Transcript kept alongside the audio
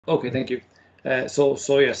Okay, thank you. So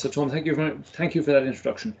Tom, thank you for that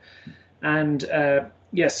introduction. And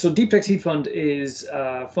yes, so Deeptech Seed Fund is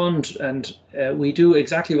a fund, and we do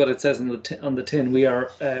exactly what it says on the tin. We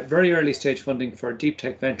are very early stage funding for deep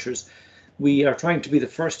tech ventures. We are trying to be the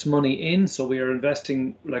first money in, so we are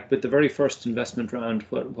investing like with the very first investment round,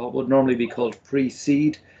 what would normally be called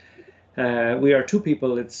pre-seed. We are two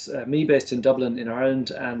people. It's me based in Dublin in Ireland,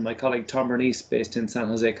 and my colleague Tom Bernice based in San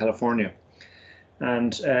Jose, California.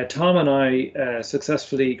 And Tom and I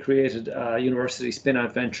successfully created a university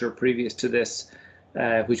spin-out venture previous to this,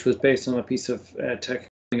 which was based on a piece of tech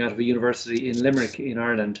coming out of a university in Limerick in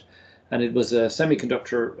Ireland. And it was a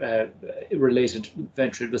semiconductor related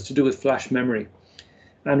venture. It was to do with flash memory.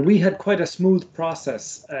 And we had quite a smooth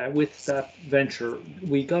process with that venture.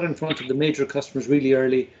 We got in front of the major customers really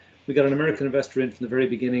early. We got an American investor in from the very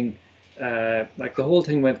beginning. Like the whole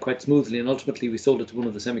thing went quite smoothly, and ultimately we sold it to one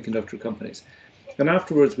of the semiconductor companies. And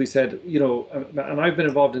afterwards, we said, and I've been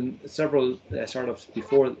involved in several startups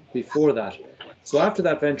before that. So after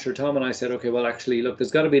that venture, Tom and I said, okay, well, actually, look,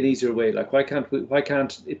 there's got to be an easier way. Like, why can't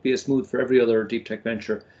it be as smooth for every other deep tech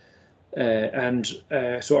venture?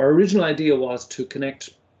 So our original idea was to connect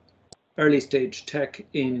early stage tech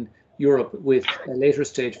in Europe with later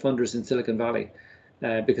stage funders in Silicon Valley.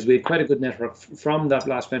 Because we had quite a good network from that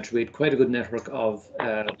last venture. We had quite a good network of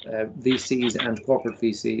VCs and corporate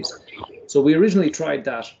VCs. So we originally tried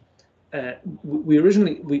that.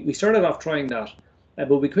 We started off trying that,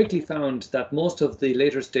 but we quickly found that most of the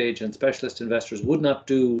later stage and specialist investors would not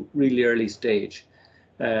do really early stage.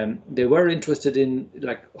 They were interested in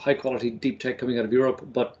like high quality deep tech coming out of Europe,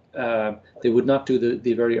 but they would not do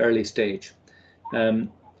the very early stage.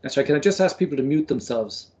 So can I just ask people to mute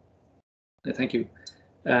themselves? Thank you.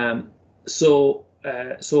 So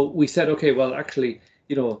we said, okay, well, actually,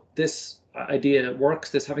 this idea works.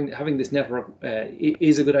 This having this network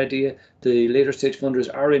is a good idea. The later stage funders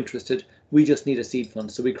are interested. We just need a seed fund.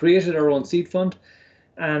 So we created our own seed fund,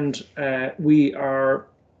 and we're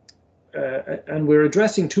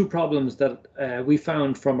addressing two problems that we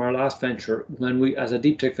found from our last venture when we, as a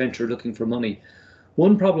deep tech venture, looking for money.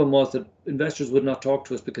 One problem was that investors would not talk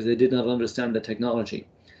to us because they did not understand the technology.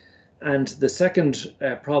 And the second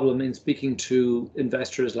problem in speaking to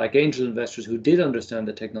investors like angel investors who did understand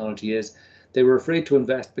the technology is they were afraid to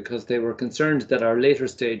invest because they were concerned that our later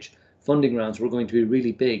stage funding rounds were going to be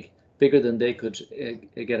really big, bigger than they could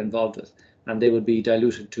get involved with, and they would be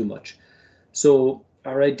diluted too much. So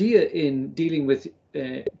our idea in dealing with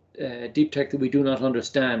deep tech that we do not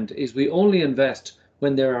understand is we only invest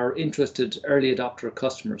when there are interested early adopter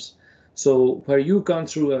customers. So where you've gone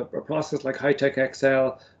through a process like High Tech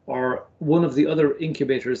XL or one of the other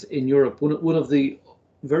incubators in Europe, one of the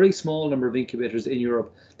very small number of incubators in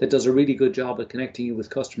Europe that does a really good job at connecting you with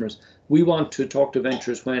customers. We want to talk to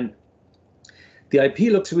ventures when the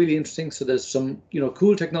IP looks really interesting. So there's some,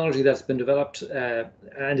 cool technology that's been developed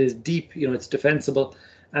and is deep, it's defensible,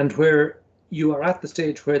 and where you are at the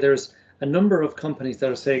stage where there's a number of companies that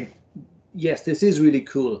are saying, yes, this is really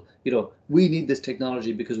cool. We need this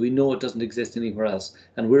technology because we know it doesn't exist anywhere else,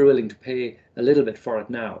 and we're willing to pay a little bit for it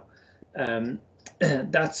now.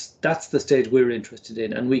 That's the stage we're interested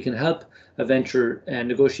in, and we can help a venture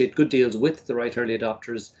negotiate good deals with the right early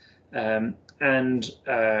adopters, and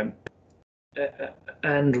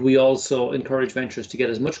we also encourage ventures to get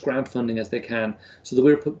as much grant funding as they can, so that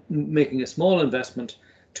we're making a small investment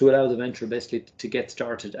to allow the venture basically to get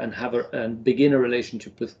started and and begin a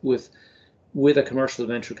relationship with a commercial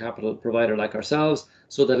venture capital provider like ourselves,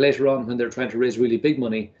 so that later on, when they're trying to raise really big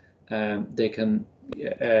money, they can,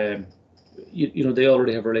 they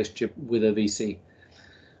already have a relationship with a VC.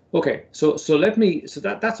 Okay, so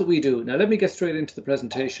that's what we do. Now let me get straight into the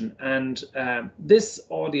presentation. And this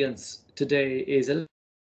audience today is a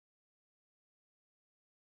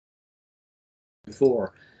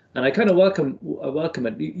before, and I kind of welcome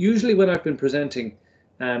it. Usually when I've been presenting,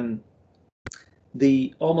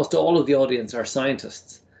 almost all of the audience are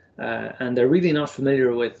scientists, and they're really not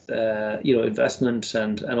familiar with investment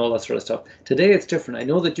and all that sort of stuff. Today it's different. I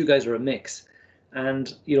know that you guys are a mix,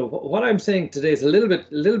 and what I'm saying today is a little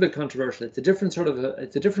bit controversial. It's a different sort of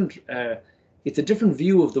it's a different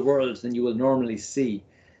view of the world than you will normally see.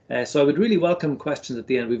 So I would really welcome questions at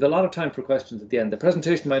the end. We have a lot of time for questions at the end. The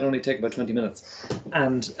presentation might only take about 20 minutes.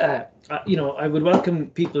 And, I would welcome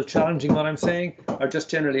people challenging what I'm saying or just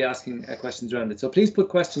generally asking questions around it. So please put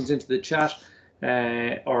questions into the chat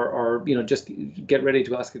or just get ready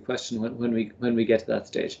to ask a question when we get to that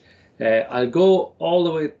stage. I'll go all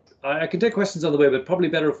the way. I can take questions on the way, but probably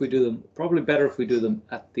better if we do them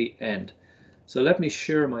at the end. So let me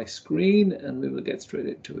share my screen and we will get straight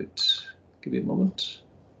into it. Give me a moment.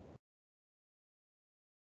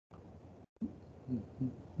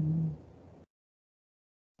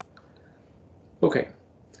 Okay.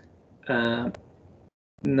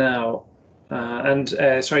 Now,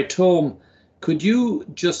 sorry, Tom, could you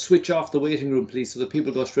just switch off the waiting room, please, so that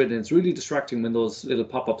people go straight in? It's really distracting when those little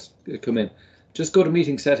pop-ups come in. Just go to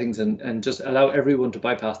meeting settings and just allow everyone to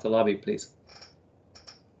bypass the lobby, please.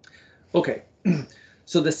 Okay.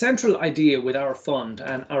 So the central idea with our fund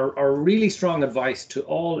and our really strong advice to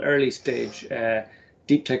all early stage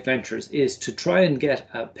deep tech ventures is to try and get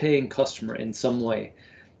a paying customer in some way.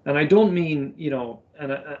 And I don't mean, you know,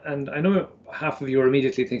 and I know half of you are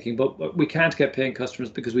immediately thinking, but we can't get paying customers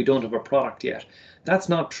because we don't have a product yet. That's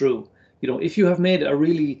not true. You know, if you have made a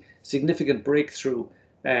really significant breakthrough,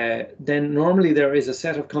 then normally there is a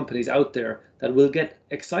set of companies out there that will get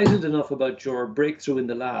excited enough about your breakthrough in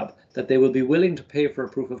the lab that they will be willing to pay for a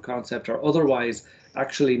proof of concept or otherwise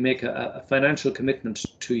actually make a financial commitment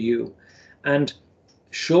to you. And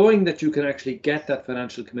showing that you can actually get that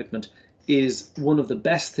financial commitment is one of the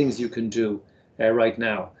best things you can do right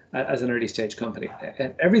now as an early stage company.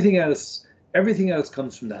 And everything else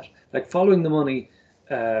comes from that. Like following the money,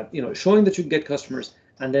 you know, showing that you can get customers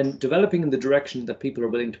and then developing in the direction that people are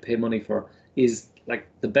willing to pay money for is like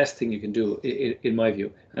the best thing you can do in my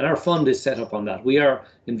view. And our fund is set up on that. We are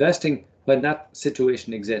investing when that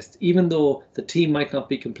situation exists, even though the team might not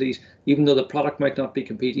be complete, even though the product might not be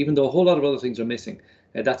complete, even though a whole lot of other things are missing.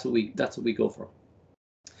 That's what we go for.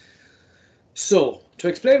 So to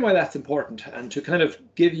explain why that's important and to kind of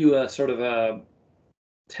give you a sort of a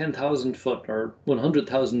 10,000 foot or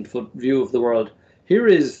 100,000 foot view of the world, here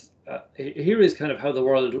is kind of how the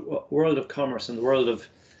world of commerce and the world of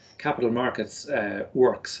capital markets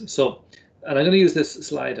works. So, and I'm going to use this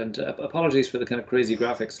slide, and apologies for the kind of crazy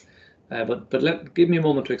graphics, but give me a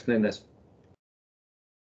moment to explain this.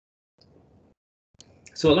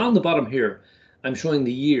 So along the bottom here, I'm showing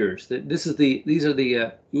the years. These are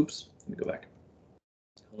the oops. Let me go back.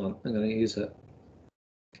 Hold on. I'm going to use give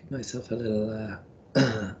myself a little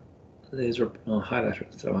laser highlighter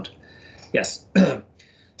that I want. Yes.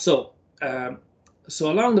 So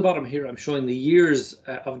along the bottom here, I'm showing the years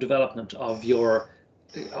of development of your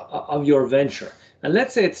venture. And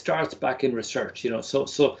let's say it starts back in research. You know,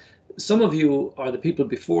 so some of you or the people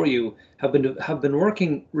before you have been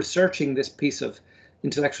working researching this piece of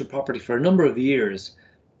intellectual property for a number of years,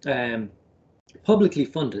 publicly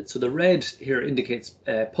funded. So the red here indicates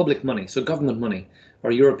public money, so government money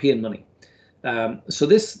or European money. So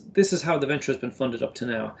this is how the venture has been funded up to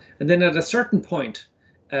now. And then at a certain point,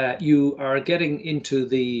 you are getting into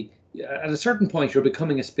at a certain point, you're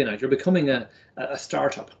becoming a spin-out, you're becoming a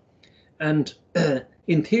startup. And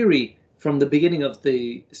in theory, from the beginning of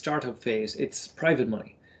the startup phase, it's private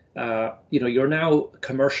money. You know, you're now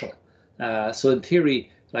commercial. So in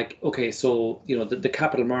theory, like, okay, so, you know, the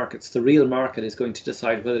capital markets, the real market is going to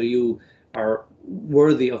decide whether you are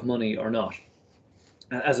worthy of money or not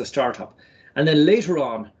as a startup. And then later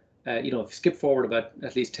on, you know, if you skip forward about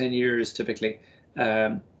at least 10 years typically,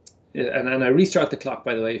 and I restart the clock,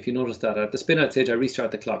 by the way, if you notice that at the spin out stage, I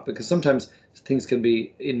restart the clock because sometimes things can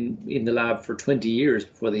be in the lab for 20 years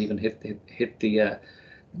before they even hit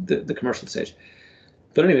the commercial stage.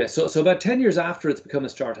 But anyway, so about 10 years after it's become a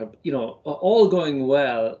startup, you know, all going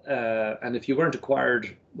well, and if you weren't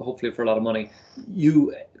acquired, hopefully for a lot of money,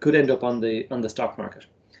 you could end up on the stock market.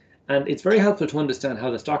 And it's very helpful to understand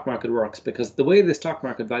how the stock market works, because the way the stock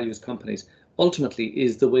market values companies ultimately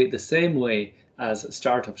is the same way as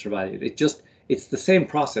startups are valued. It's the same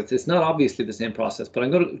process. It's not obviously the same process, but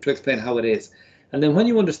I'm going to explain how it is. And then when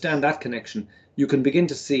you understand that connection, you can begin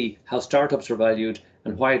to see how startups are valued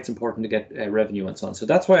and why it's important to get revenue and so on. So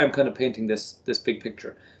that's why I'm kind of painting this big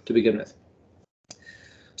picture to begin with.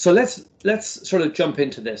 So let's sort of jump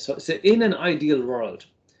into this. So in an ideal world,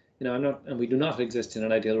 you know, we do not exist in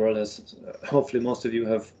an ideal world, as hopefully most of you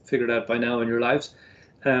have figured out by now in your lives.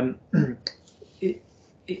 In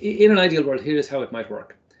an ideal world, here is how it might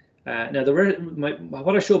work. Now,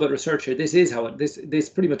 what I show about research here, this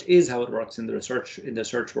pretty much is how it works in the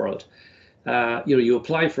research world. You know, you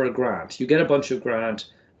apply for a grant, you get a bunch of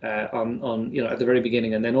grant on you know, at the very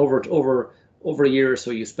beginning, and then over a year or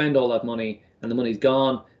so, you spend all that money, and the money's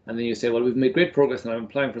gone, and then you say, well, we've made great progress, and I'm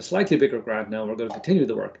applying for a slightly bigger grant now. We're going to continue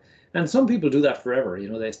the work. And some people do that forever. You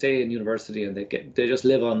know, they stay in university and they just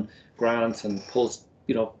live on grants and post.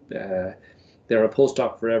 You know, they're a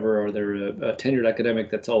postdoc forever, or they're a tenured academic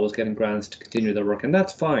that's always getting grants to continue their work, and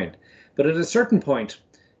that's fine. But at a certain point,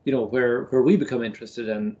 you know, where we become interested,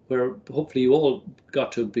 and where hopefully you all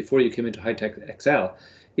got to before you came into High Tech Excel,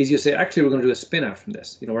 is you say, actually, we're going to do a spin out from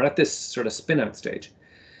this. You know, we're at this sort of spin out stage.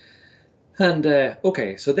 And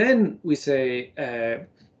okay, so then we say,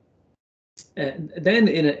 then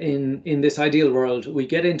in this ideal world, we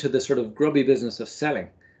get into the sort of grubby business of selling.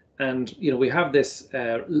 And we have this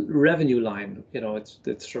revenue line.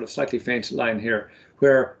 It's sort of slightly faint line here,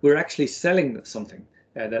 where we're actually selling something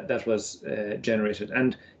that was generated.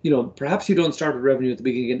 And perhaps you don't start with revenue at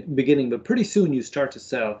the beginning, but pretty soon you start to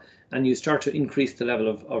sell, and you start to increase the level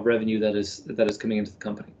of revenue that is coming into the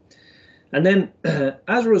company. And then,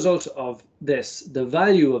 as a result of this, the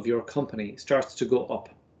value of your company starts to go up.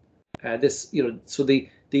 So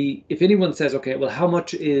if anyone says, okay, well, how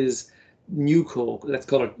much is Newco, let's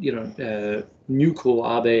call it, Newco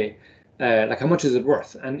AB, like how much is it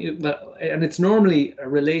worth? And it's normally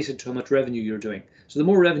related to how much revenue you're doing. So the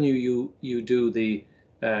more revenue you do, the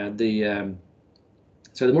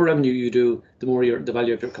more revenue you do, the more the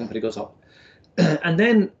value of your company goes up. And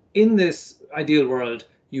then in this ideal world,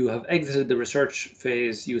 you have exited the research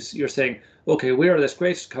phase. You're saying, okay, we are this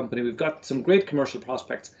great company. We've got some great commercial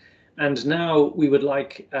prospects. And now we would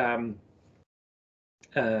like,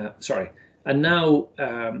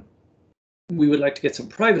 we would like to get some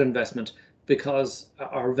private investment, because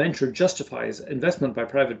our venture justifies investment by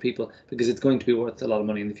private people, because it's going to be worth a lot of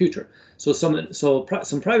money in the future. So some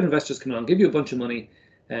private investors come along, give you a bunch of money,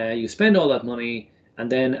 you spend all that money, and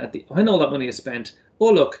then when all that money is spent,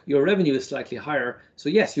 oh look, your revenue is slightly higher, so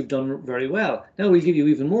yes, you've done very well. Now we'll give you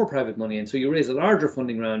even more private money, and so you raise a larger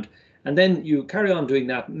funding round. And then you carry on doing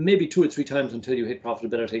that maybe 2 or 3 times until you hit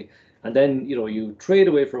profitability. And then, you trade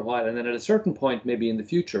away for a while. And then at a certain point, maybe in the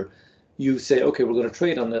future, you say, okay, we're going to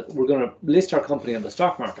trade we're going to list our company on the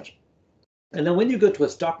stock market. And then when you go to a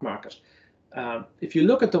stock market, if you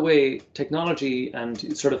look at the way technology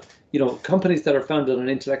and sort of, companies that are founded on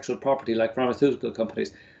intellectual property, like pharmaceutical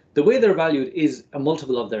companies, the way they're valued is a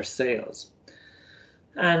multiple of their sales.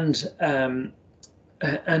 And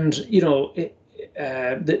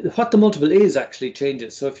what the multiple is actually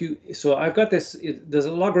changes. So I've got this. There's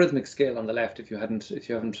a logarithmic scale on the left. If you haven't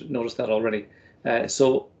noticed that already.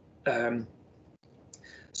 So a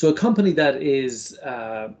company that is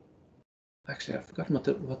actually, I've forgotten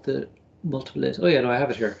what the multiple is. Oh yeah, no, I have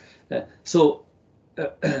it here. So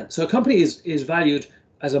a company is valued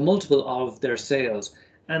as a multiple of their sales,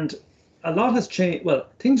 and a lot has changed. Well,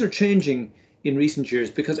 things are changing in recent years,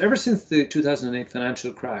 because ever since the 2008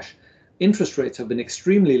 financial crash, interest rates have been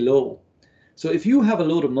extremely low. So if you have a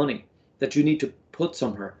load of money that you need to put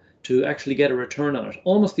somewhere to actually get a return on it,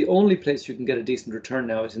 almost the only place you can get a decent return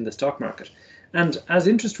now is in the stock market. And as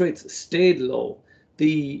interest rates stayed low,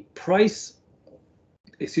 the price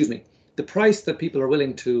that people are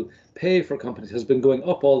willing to pay for companies has been going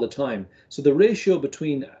up all the time. So the ratio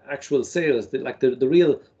between actual sales, what is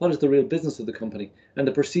the real business of the company, and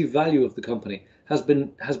the perceived value of the company has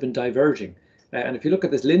been diverging. And if you look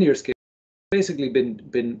at this linear scale, basically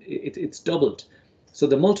it's doubled. So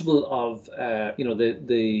the multiple of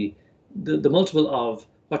the multiple of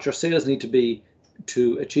what your sales need to be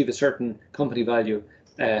to achieve a certain company value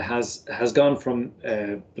has gone from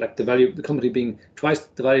like the company being twice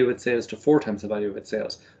the value of its sales to 4 times the value of its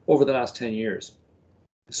sales over the last 10 years.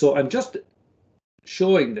 So I'm just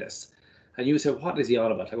showing this, and you say, what is he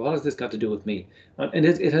on about? Like, what has this got to do with me? And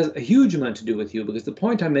it has a huge amount to do with you, because the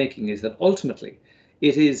point I'm making is that ultimately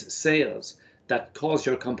it is sales that cause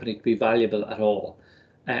your company to be valuable at all.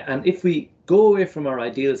 And if we go away from our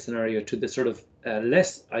ideal scenario to the sort of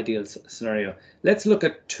less ideal scenario,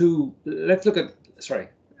 sorry,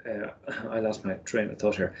 I lost my train of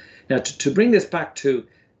thought here. Now, to bring this back to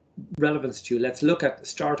relevance to you, let's look at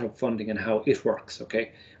startup funding and how it works,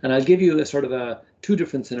 okay? And I'll give you a sort of 2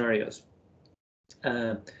 different scenarios.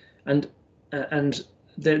 And they're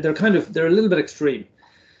a little bit extreme.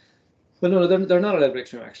 Well, no, they're not a little bit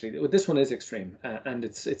extreme, actually. This one is extreme, and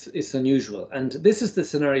it's unusual. And this is the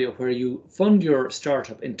scenario where you fund your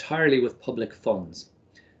startup entirely with public funds,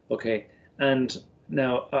 okay? And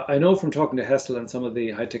now, I know from talking to Hessel and some of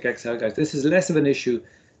the high-tech Excel guys, this is less of an issue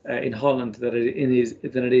in Holland than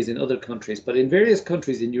it is in other countries. But in various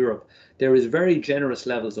countries in Europe, there is very generous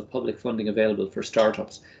levels of public funding available for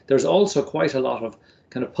startups. There's also quite a lot of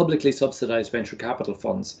kind of publicly subsidized venture capital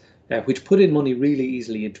funds, which put in money really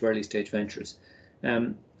easily into early stage ventures.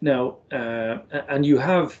 And you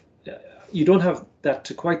don't have that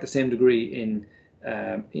to quite the same degree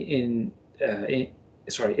in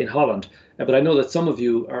Holland. But I know that some of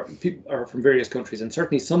you are from various countries, and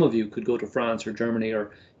certainly some of you could go to France or Germany or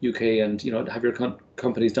UK and have your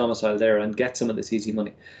companies domiciled there and get some of this easy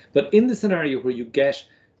money. But in the scenario where you get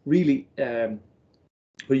really in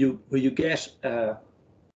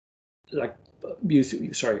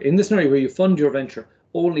the scenario where you fund your venture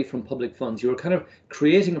only from public funds, you're kind of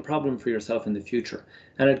creating a problem for yourself in the future.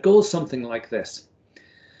 And it goes something like this.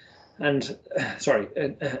 And sorry,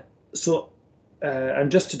 and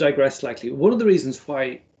just to digress slightly, one of the reasons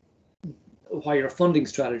why your funding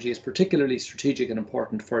strategy is particularly strategic and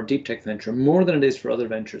important for a deep tech venture, more than it is for other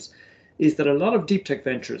ventures, is that a lot of deep tech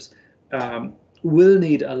ventures will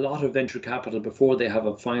need a lot of venture capital before they have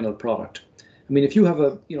a final product. I mean, if you have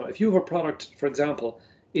a product, for example,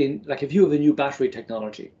 if you have a new battery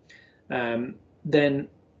technology, then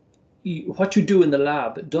what you do in the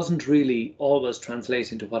lab doesn't really always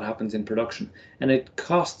translate into what happens in production, and it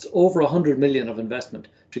costs over 100 million of investment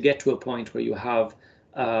to get to a point where you have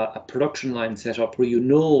a production line set up where you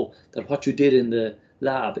know that what you did in the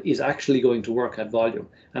lab is actually going to work at volume.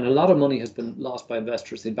 And a lot of money has been lost by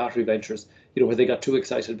investors in battery ventures, where they got too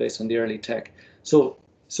excited based on the early tech. So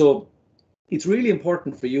it's really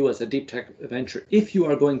important for you as a deep tech venture, if you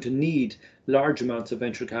are going to need large amounts of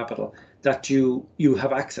venture capital, that you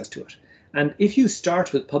have access to it. And if you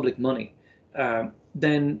start with public money,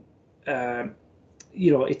 then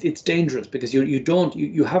it's dangerous, because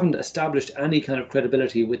you haven't established any kind of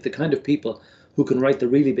credibility with the kind of people who can write the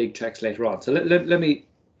really big checks later on. So let me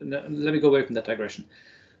go away from that digression.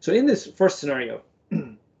 So in this first scenario,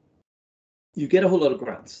 you get a whole lot of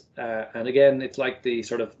grants, and again, it's like the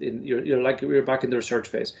sort of you're back in the research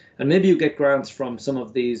phase, and maybe you get grants from some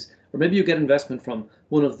of these, or maybe you get investment from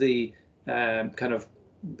one of the kind of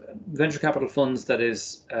venture capital funds that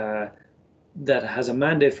has a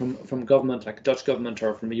mandate from government, like Dutch government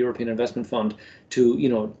or from a European investment fund,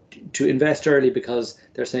 to invest early, because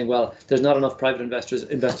they're saying, well, there's not enough private investors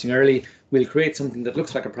investing early. We'll create something that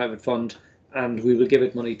looks like a private fund, and we will give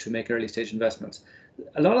it money to make early stage investments.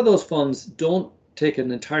 A lot of those funds don't take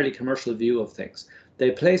an entirely commercial view of things.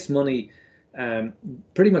 They place money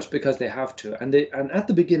pretty much because they have to, and at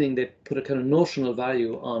the beginning they put a kind of notional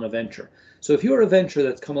value on a venture. So if you're a venture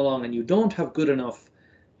that's come along and you don't have good enough,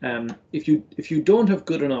 if you don't have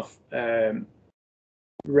good enough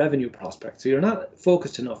revenue prospects, so you're not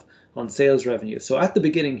focused enough on sales revenue. So at the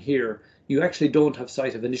beginning here, you actually don't have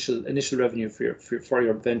sight of initial revenue for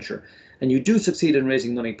your venture, and you do succeed in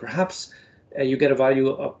raising money. Perhaps you get a value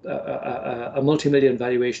of a multi-million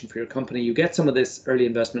valuation for your company. You get some of this early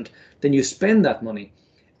investment, then you spend that money,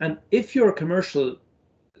 and if your commercial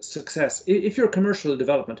success, if your commercial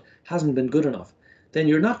development hasn't been good enough, then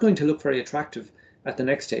you're not going to look very attractive at the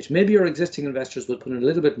next stage. Maybe your existing investors will put in a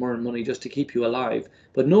little bit more money just to keep you alive,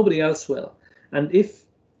 but nobody else will. And if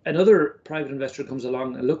another private investor comes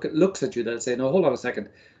along and looks at you, they'll say, no, hold on a second,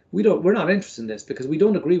 we're not interested in this because we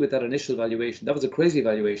don't agree with that initial valuation. That was a crazy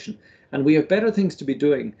valuation, and we have better things to be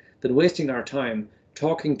doing than wasting our time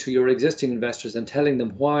talking to your existing investors and telling them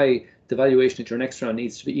why the valuation at your next round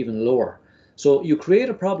needs to be even lower. So you create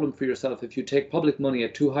a problem for yourself if you take public money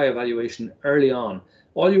at too high a valuation early on.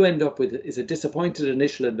 All you end up with is a disappointed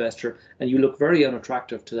initial investor, and you look very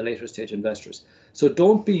unattractive to the later stage investors. So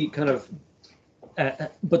don't be kind of,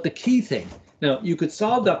 but the key thing, now you could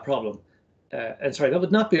solve that problem, and sorry, that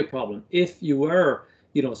would not be a problem if you were,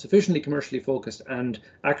 sufficiently commercially focused, and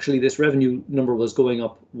actually this revenue number was going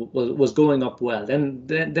up well. Then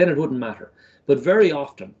it wouldn't matter. But very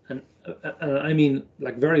often, and I mean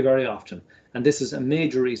like very, very often, and this is a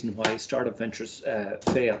major reason why startup ventures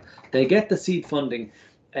fail. They get the seed funding,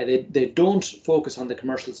 they don't focus on the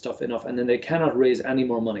commercial stuff enough, and then they cannot raise any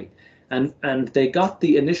more money. And they got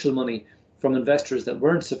the initial money from investors that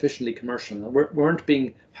weren't sufficiently commercial, and weren't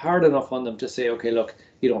being hard enough on them to say, okay, look,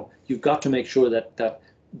 you've got to make sure that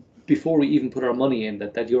before we even put our money in,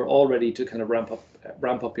 that you're all ready to kind of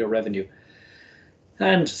ramp up your revenue.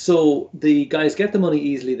 And so the guys get the money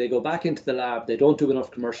easily, they go back into the lab, they don't do enough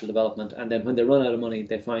commercial development, and then when they run out of money,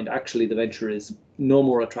 they find actually the venture is no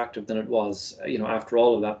more attractive than it was, after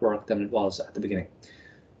all of that work, than it was at the beginning.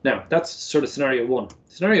 Now, that's sort of scenario one.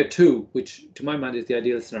 Scenario two, which to my mind is the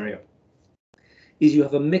ideal scenario, is you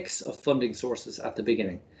have a mix of funding sources at the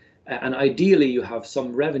beginning. And ideally you have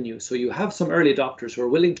some revenue. So you have some early adopters who are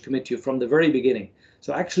willing to commit to you from the very beginning.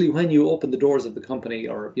 So actually when you open the doors of the company,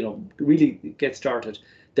 or really get started,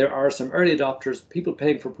 there are some early adopters, people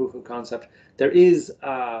paying for proof of concept. There is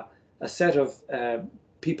a set of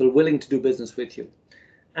people willing to do business with you.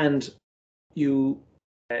 And you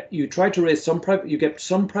try to raise you get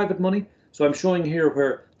some private money. So I'm showing here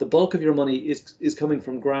where the bulk of your money is coming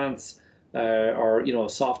from grants, or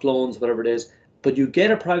soft loans, whatever it is, but you get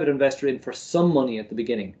a private investor in for some money at the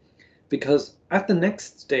beginning, because at the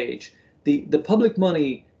next stage, the public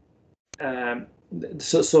money,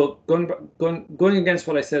 so going against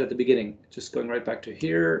what I said at the beginning, just going right back to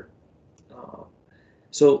here.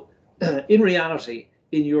 So in reality,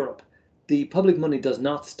 in Europe, the public money does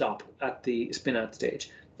not stop at the spin-out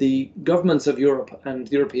stage. The governments of Europe and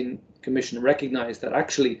the European Commission recognize that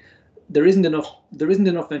actually there isn't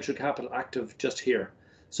enough venture capital active just here.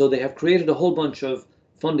 So they have created a whole bunch of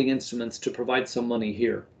funding instruments to provide some money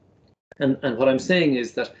here. And what I'm saying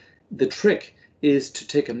is that the trick is to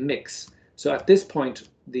take a mix. So at this point,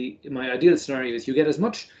 my ideal scenario is you get as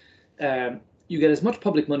much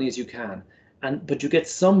public money as you can, but you get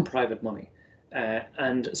some private money.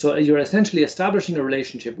 And so you're essentially establishing a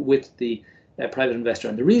relationship with the private investor.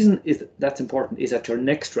 And the reason is that's important is at your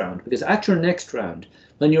next round, because at your next round,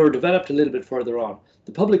 when you're developed a little bit further on,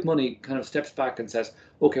 the public money kind of steps back and says,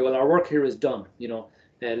 okay, well, our work here is done.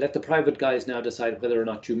 Let the private guys now decide whether or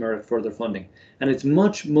not you merit further funding. And it's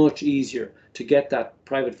much, much easier to get that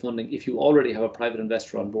private funding if you already have a private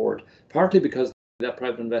investor on board, partly because that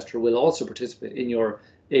private investor will also participate in your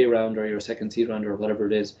A round or your second seed round or whatever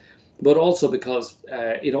it is, but also because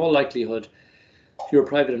in all likelihood, your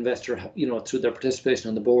private investor, through their participation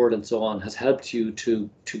on the board and so on, has helped you to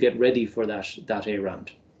get ready for that A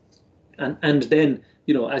round. And then,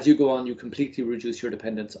 as you go on, you completely reduce your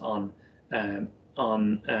dependence on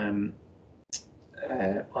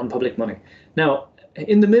public money. Now,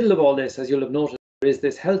 in the middle of all this, as you'll have noticed, there is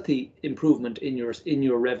this healthy improvement in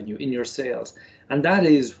your revenue, in your sales, and that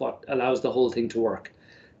is what allows the whole thing to work.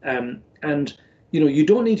 And you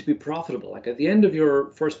don't need to be profitable. Like at the end of your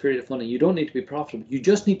first period of funding, you don't need to be profitable. You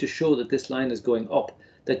just need to show that this line is going up,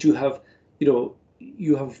 that you have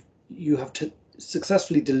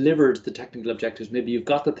successfully delivered the technical objectives. Maybe you've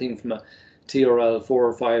got the thing from a TRL 4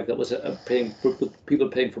 or 5 that was people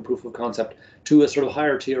paying for proof of concept to a sort of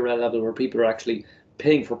higher TRL level where people are actually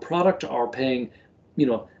paying for product or paying,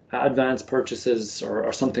 advanced purchases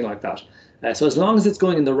or something like that. So as long as it's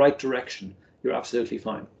going in the right direction, you're absolutely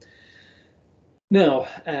fine. Now,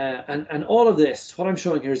 and all of this, what I'm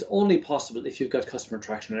showing here is only possible if you've got customer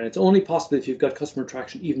traction, and it's only possible if you've got customer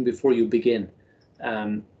traction even before you begin.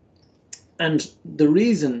 And the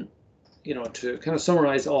reason, to kind of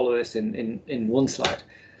summarize all of this in one slide,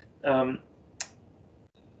 and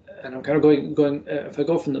I'm kind of going if I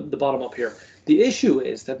go from the bottom up here, the issue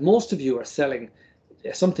is that most of you are selling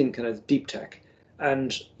something kind of deep tech.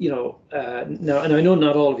 And now, and I know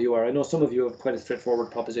not all of you are. I know some of you have quite a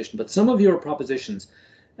straightforward proposition, but some of your propositions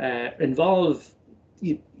involve,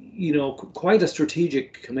 quite a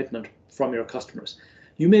strategic commitment from your customers.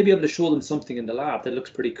 You may be able to show them something in the lab that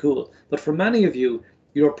looks pretty cool, but for many of you,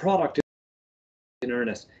 your product in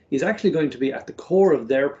earnest is actually going to be at the core of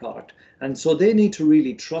their product, and so they need to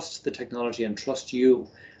really trust the technology and trust you.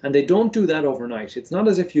 And they don't do that overnight. It's not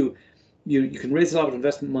as if you can raise a lot of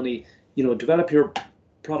investment money, develop your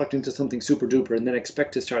product into something super duper and then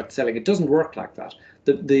expect to start selling. It doesn't work like that.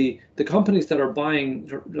 The companies that are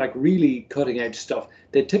buying like really cutting edge stuff,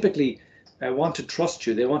 they typically want to trust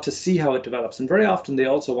you. They want to see how it develops, and very often they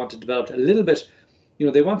also want to develop a little bit.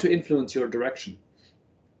 They want to influence your direction.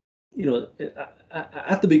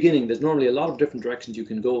 At the beginning, there's normally a lot of different directions you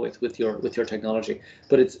can go with your technology,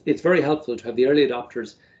 but it's very helpful to have the early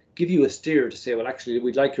adopters give you a steer to say, well, actually,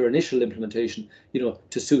 we'd like your initial implementation,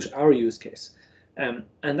 to suit our use case. And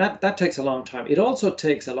that takes a long time. It also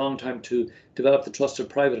takes a long time to develop the trust of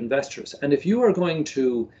private investors. And if you are going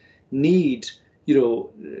to need,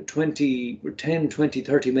 10, 20,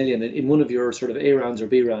 30 million in one of your sort of A rounds or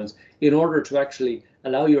B rounds in order to actually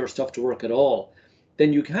allow your stuff to work at all,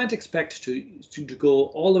 then you can't expect to go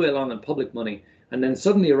all the way along on public money and then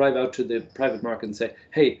suddenly arrive out to the private market and say,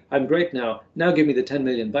 hey, I'm great now give me the 10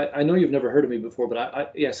 million. But I know you've never heard of me before,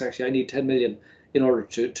 but yes, actually, I need 10 million in order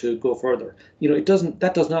to go further.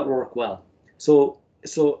 That does not work well. So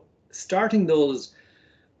starting those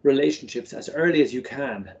relationships as early as you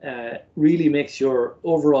can really makes your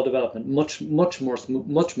overall development much more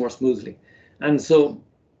smoothly. And so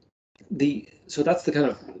that's the kind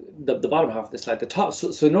of the bottom half of the slide. The top.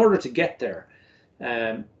 So in order to get there,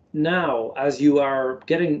 now, as you are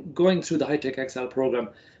going through the High Tech Excel program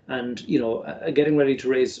and getting ready to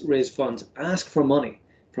raise funds, ask for money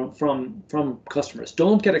from customers.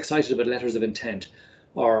 Don't get excited about letters of intent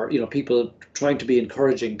or people trying to be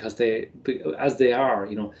encouraging as they are.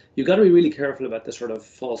 You've got to be really careful about the sort of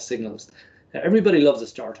false signals. Everybody loves a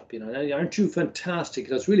startup. Aren't you fantastic?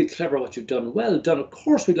 That's really clever what you've done. Well done. Of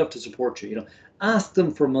course, we'd love to support you. Ask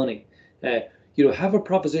them for money. Have a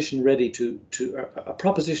proposition ready a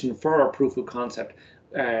proposition for our proof of concept,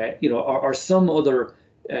 or some other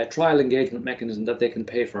trial engagement mechanism that they can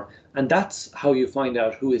pay for, and that's how you find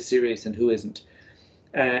out who is serious and who isn't.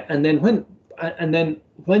 And then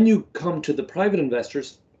when you come to the private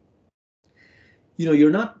investors, you're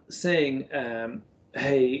not saying,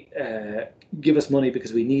 hey, give us money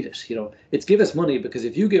because we need it. It's give us money because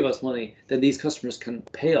if you give us money, then these customers can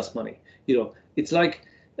pay us money. It's like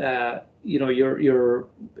you're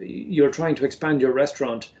trying to expand your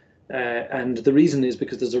restaurant, and the reason is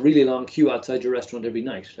because there's a really long queue outside your restaurant every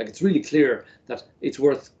night. Like, it's really clear that it's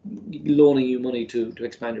worth loaning you money to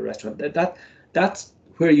expand your restaurant. That's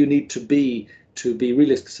where you need to be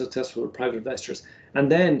really successful with private investors,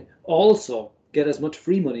 and then also get as much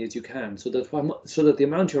free money as you can, so that the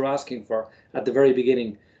amount you're asking for at the very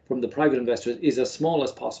beginning from the private investors is as small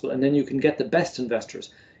as possible, and then you can get the best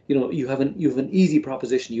investors. You have an easy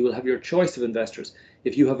proposition. You will have your choice of investors.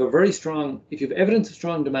 If you have evidence of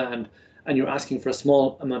strong demand and you're asking for a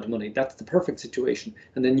small amount of money, that's the perfect situation.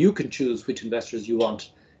 And then you can choose which investors you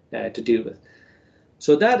want to deal with.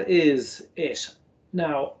 So that is it.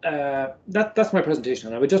 Now, that's my presentation,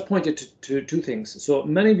 and I would just point you to two things. So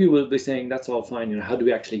many of you will be saying, that's all fine, how do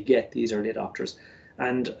we actually get these early adopters?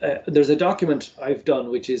 And there's a document I've done,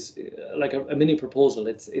 which is like a mini proposal.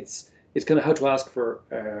 It's kind of how to ask for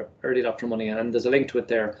early adopter money, and there's a link to it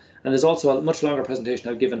there. And there's also a much longer presentation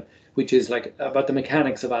I've given, which is like about the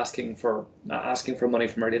mechanics of asking for money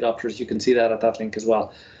from early adopters. You can see that at that link as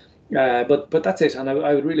well. But that's it, and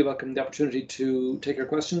I would really welcome the opportunity to take your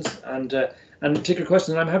questions and take your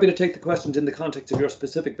questions. And I'm happy to take the questions in the context of your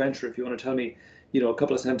specific venture. If you want to tell me, a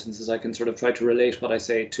couple of sentences, I can sort of try to relate what I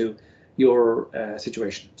say to your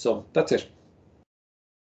situation. So that's it.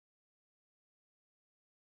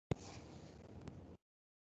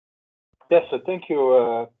 Yes, so thank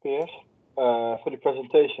you, Piers, for the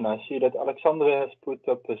presentation. I see that Alexander has put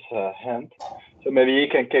up his hand, so maybe he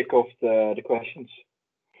can kick off the questions.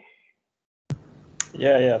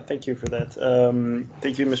 Yeah, thank you for that.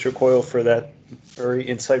 Thank you, Mr. Coyle, for that very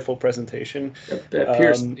insightful presentation.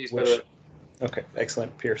 Piers, okay,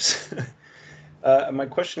 excellent, Piers. My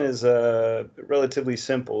question is relatively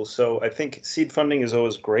simple. So I think seed funding is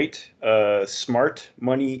always great. Smart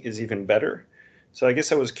money is even better. So I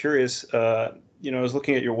guess I was curious, I was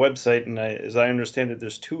looking at your website, and as I understand it,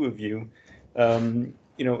 there's two of you.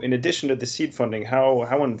 In addition to the seed funding,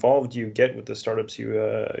 how involved do you get with the startups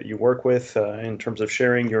you work with in terms of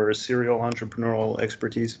sharing your serial entrepreneurial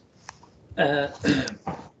expertise?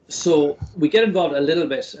 So we get involved a little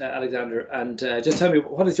bit, Alexander, and just tell me,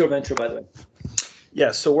 what is your venture, by the way?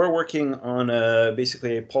 Yeah, so we're working on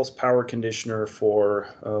basically a pulse power conditioner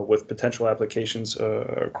with potential applications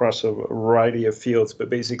across a variety of fields. But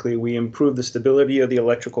basically, we improve the stability of the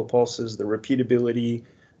electrical pulses, the repeatability.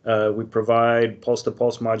 We provide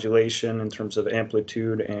pulse-to-pulse modulation in terms of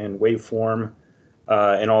amplitude and waveform,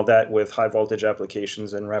 and all that with high voltage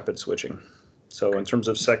applications and rapid switching. So in terms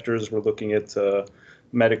of sectors, we're looking at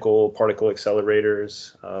medical particle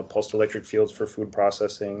accelerators, pulsed electric fields for food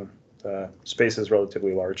processing. Space is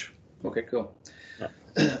relatively large. Okay, cool. Yeah.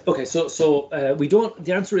 Okay, so we don't.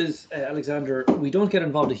 The answer is, Alexander, we don't get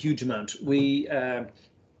involved a huge amount. We,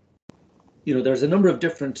 there's a number of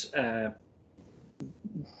different.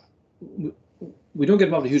 We don't get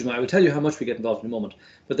involved a huge amount. I will tell you how much we get involved in a moment.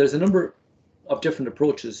 But there's a number of different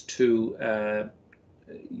approaches to,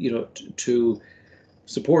 to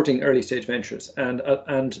supporting early stage ventures. And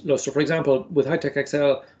so, for example, with High-Tech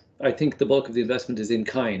XL, I think the bulk of the investment is in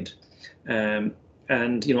kind. And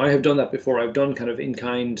I have done that before. I've done kind of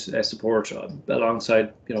in-kind support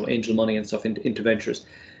alongside angel money and stuff into ventures,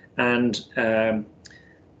 and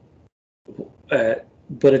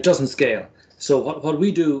but it doesn't scale. So what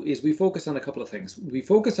we do is we focus on a couple of things. We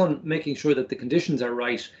focus on making sure that the conditions are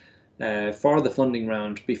right for the funding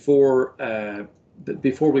round before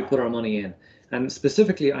we put our money in. And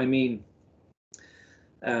specifically, I mean,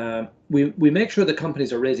 we make sure the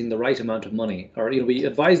companies are raising the right amount of money, or we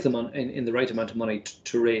advise them in the right amount of money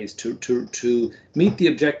to raise to meet the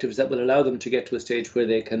objectives that will allow them to get to a stage where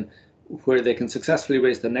they can successfully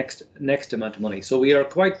raise the next amount of money. So we are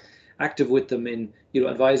quite active with them in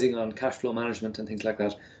advising on cash flow management and things like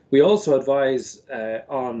that. We also advise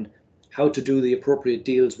on how to do the appropriate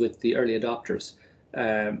deals with the early adopters,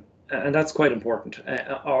 and that's quite important.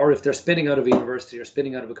 Or if they're spinning out of a university or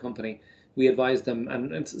spinning out of a company, we advise them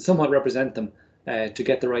and somewhat represent them to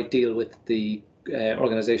get the right deal with the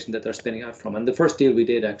organization that they're spinning out from. And the first deal we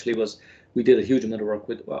did actually was, we did a huge amount of work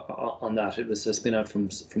on that. It was a spin out from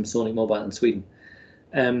Sony Mobile in Sweden.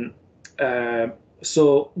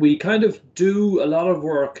 So we kind of do a lot of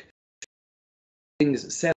work,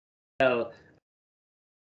 things sell,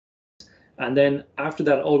 and then after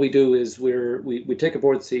that, all we do is we take a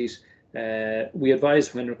board seat, we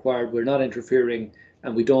advise when required, we're not interfering,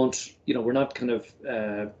 and we don't, we're not kind of,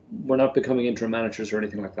 we're not becoming interim managers or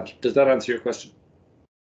anything like that. Does that answer your question?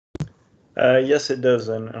 Yes, it does,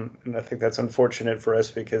 and I think that's unfortunate for us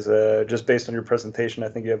because just based on your presentation, I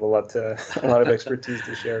think you have a lot of expertise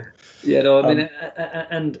to share. Yeah, no, I mean,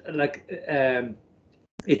 and like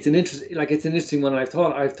it's an interesting one. I've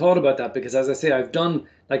thought about that because, as I say, I've done,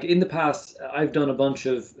 like, in the past, I've done a bunch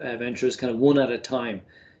of ventures kind of one at a time,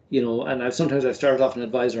 and sometimes I've started off an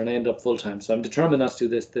advisor and I end up full time. So I'm determined not to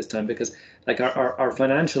do this time because, like, our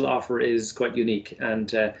financial offer is quite unique,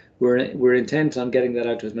 and we're intent on getting that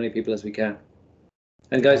out to as many people as we can.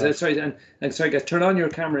 And guys, sorry guys, turn on your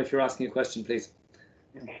camera if you're asking a question, please.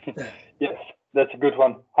 Yes, that's a good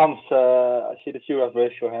one. Hans, I see that you have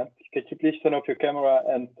raised your hand. Could you please turn off your camera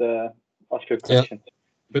and ask your question? Yeah.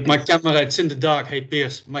 But my camera, it's in the dark. Hey,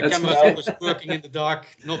 Piers, my camera was working in the dark,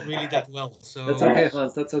 not really that well. So that's okay,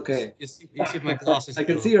 Hans. That's okay. You see my glasses. I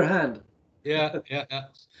can see your hand. Yeah.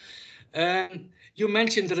 You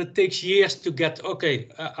mentioned that it takes years to get. Okay,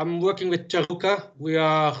 I'm working with Teruka. We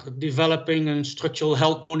are developing a structural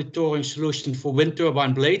health monitoring solution for wind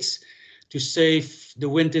turbine blades to save the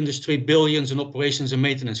wind industry billions in operations and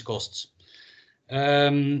maintenance costs.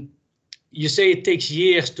 You say it takes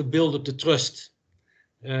years to build up the trust.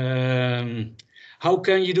 How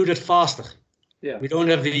can you do that faster? Yeah, we don't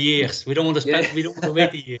have the years. We don't want to spend. Yeah. We don't want to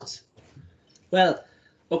wait the years. Well,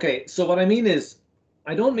 okay. So what I mean is,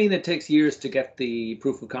 I don't mean it takes years to get the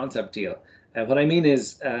proof of concept deal. What I mean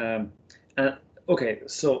is, okay.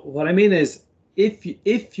 So what I mean is,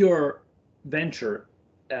 if your venture,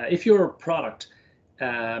 if your product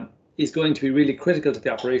is going to be really critical to the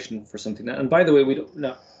operation for something, and by the way, we don't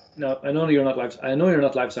now. I know you're not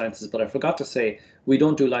life sciences, but I forgot to say we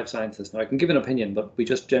don't do life sciences. Now I can give an opinion, but we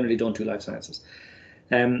just generally don't do life sciences.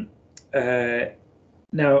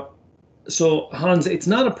 Now, so Hans, it's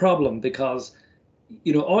not a problem because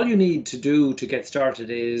all you need to do to get started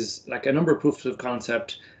is like a number of proofs of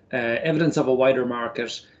concept, evidence of a wider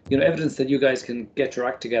market, evidence that you guys can get your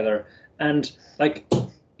act together, and like.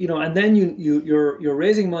 And then you're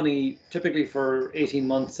raising money typically for 18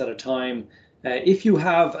 months at a time. If you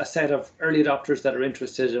have a set of early adopters that are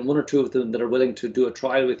interested and one or two of them that are willing to do a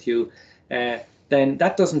trial with you, then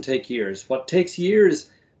that doesn't take years. What takes years,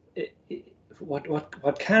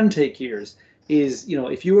 what can take years is,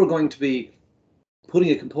 if you are going to be putting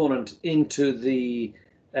a component into the,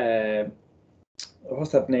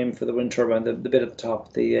 what's that name for the wind turbine, the bit at the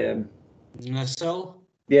top, the nacelle?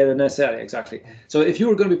 Yeah, the nacelle, exactly. So if you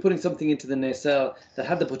were going to be putting something into the nacelle that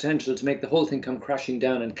had the potential to make the whole thing come crashing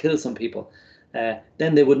down and kill some people,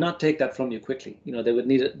 then they would not take that from you quickly. They would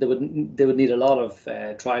need a lot of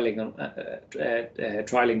trialing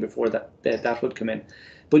before that would come in.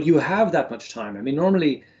 But you have that much time. I mean,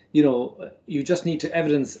 normally, you just need to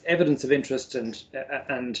evidence of interest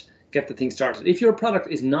and get the thing started. If your product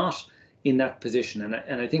is not in that position,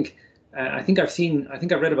 and I think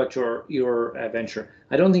I've read about your venture.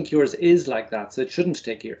 I don't think yours is like that, so it shouldn't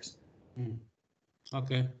take years.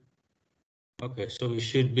 Okay. So we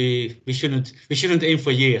shouldn't aim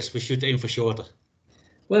for years. We should aim for shorter.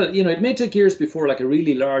 Well, it may take years before like a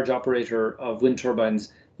really large operator of wind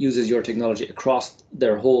turbines uses your technology across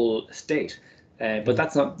their whole estate. But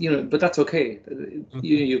that's not, but that's okay.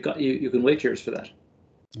 You can wait years for that.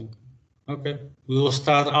 Okay. We will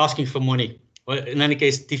start asking for money. Well, in any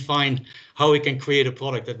case, define how we can create a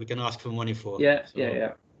product that we can ask for money for. Yeah.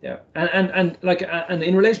 And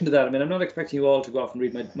in relation to that, I mean, I'm not expecting you all to go off and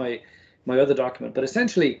read my other document, but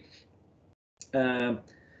essentially,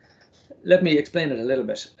 let me explain it a little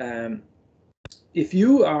bit. If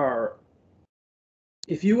you are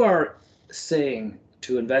saying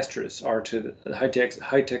to investors or to the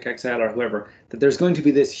High-Tech XL or whoever that there's going to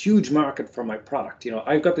be this huge market for my product,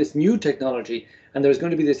 I've got this new technology and there's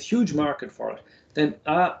going to be this huge market for it, then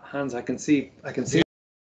Hans, I can see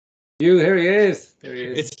you. Here he is.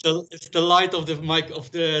 It's the light of the mic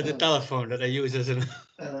of the telephone that I use as an.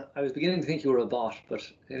 I was beginning to think you were a bot, but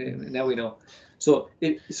now we know. So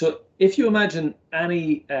if you imagine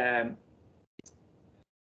any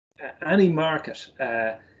market,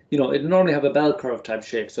 it normally have a bell curve type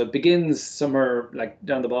shape. So it begins somewhere like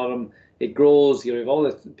down the bottom. It grows. You have all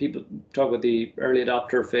the people talk about the early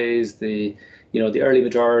adopter phase, the early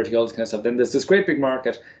majority, all this kind of stuff. Then there's this great big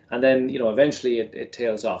market, and then eventually it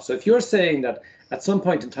tails off. So if you're saying that at some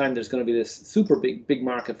point in time there's going to be this super big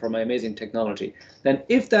market for my amazing technology, then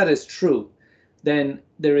if that is true, then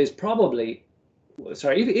there is probably,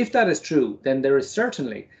 if that is true, then there is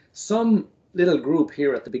certainly some little group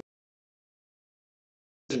here at the beginning.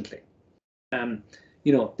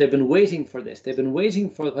 They've been waiting for this. They've been waiting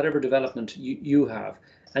for whatever development you have.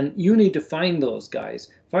 And you need to find those guys,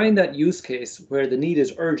 find that use case where the need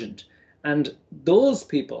is urgent. And those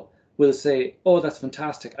people will say, oh, that's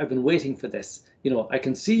fantastic. I've been waiting for this. I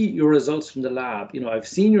can see your results from the lab. I've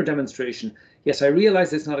seen your demonstration. Yes, I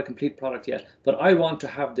realize it's not a complete product yet, but I want to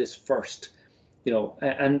have this first. you know,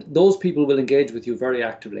 and those people will engage with you very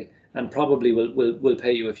actively and probably will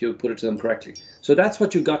pay you if you put it to them correctly. So that's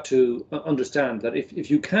what you've got to understand, that if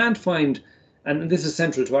you can't find, and this is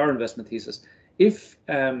central to our investment thesis, if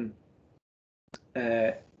oh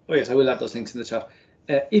yes, I will add those links in the chat.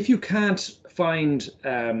 If you can't find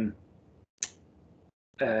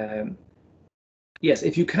yes,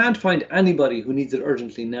 if you can't find anybody who needs it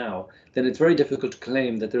urgently now, then it's very difficult to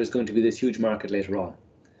claim that there is going to be this huge market later on.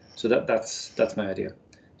 So that's my idea.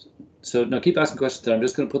 So now keep asking questions there. I'm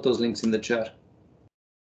just going to put those links in the chat.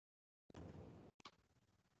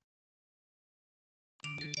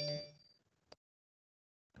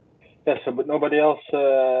 Yes, but nobody else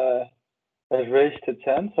has raised its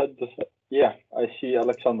hand. So just, yeah, I see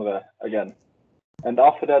Alexandra again. And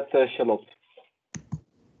after that, Charlotte.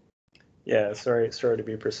 Yeah, sorry to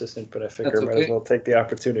be persistent, but I figure I might okay. as well take the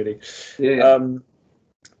opportunity. Yeah.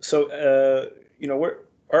 So you know,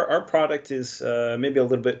 our product is maybe a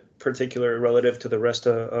little bit particular relative to the rest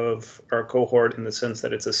of our cohort in the sense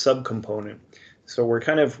that it's a subcomponent. So we're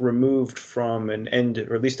kind of removed from an end,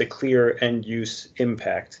 or at least a clear end use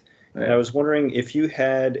impact. Right. And I was wondering if you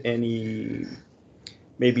had any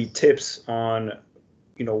maybe tips on,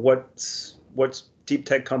 you know, what's deep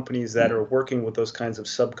tech companies that are working with those kinds of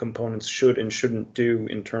subcomponents should and shouldn't do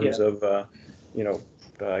in terms of, you know,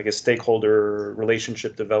 I guess stakeholder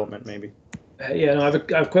relationship development, maybe. Yeah, no, I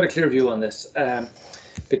have quite a clear view on this,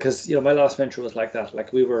 because, you know, my last venture was like that.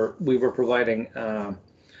 Like we were providing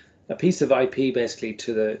a piece of IP basically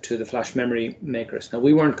to the flash memory makers. Now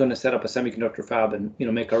we weren't going to set up a semiconductor fab and, you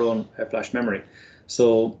know, make our own flash memory.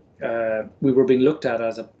 So we were being looked at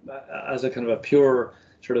as a kind of a pure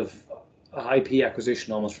sort of IP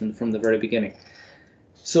acquisition almost from the very beginning.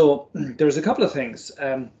 So there's a couple of things.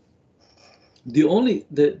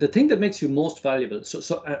 The thing that makes you most valuable.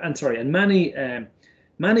 And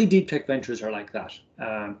many deep tech ventures are like that.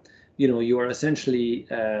 You know, you are essentially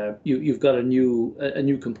you've got a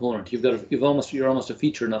new component. You're almost a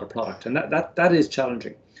feature, not a product, and that is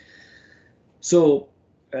challenging. So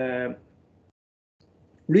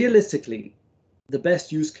realistically, the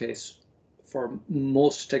best use case for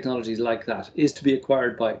most technologies like that is to be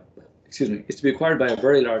acquired by a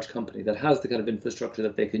very large company that has the kind of infrastructure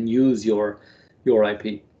that they can use your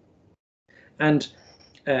IP. And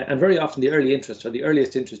very often the early interest, or the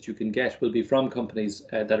earliest interest you can get, will be from companies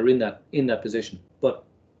that are in that position. But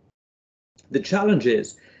the challenge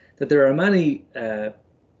is that there are many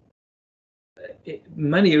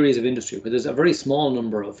areas of industry where there's a very small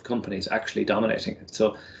number of companies actually dominating it.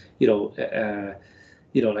 So, you know,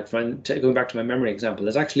 like going back to my memory example,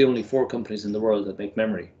 there's actually only 4 companies in the world that make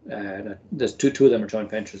memory. There's two of them are joint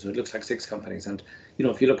ventures, so it looks like 6 companies. And, you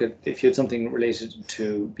know, if you had something related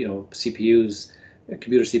to, you know, CPUs,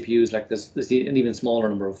 computer CPUs, like there's an even smaller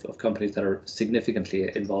number of companies that are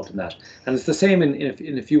significantly involved in that. And it's the same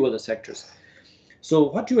in a few other sectors. So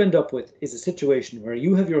what you end up with is a situation where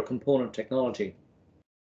you have your component technology,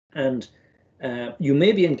 and you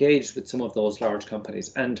may be engaged with some of those large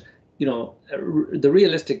companies, and, you know, the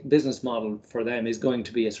realistic business model for them is going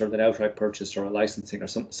to be a sort of an outright purchase or a licensing or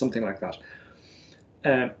something like that.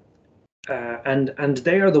 And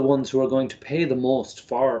they are the ones who are going to pay the most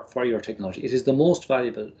for your technology. It is the most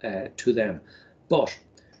valuable to them. But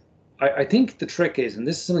I think the trick is, and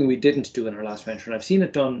this is something we didn't do in our last venture, and I've seen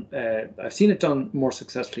it done more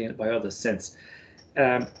successfully by others since.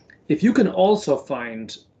 If you can also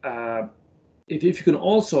find if you can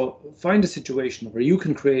also find a situation where you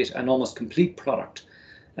can create an almost complete product,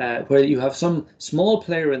 where you have some small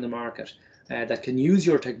player in the market that can use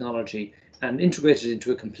your technology and integrate it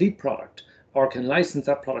into a complete product, or can license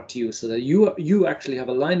that product to you, so that you actually have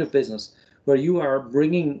a line of business where you are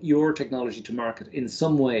bringing your technology to market in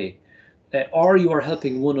some way, or you are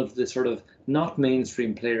helping one of the sort of not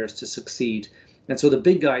mainstream players to succeed. And so the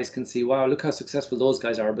big guys can see, wow, look how successful those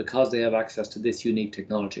guys are because they have access to this unique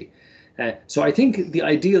technology. So I think the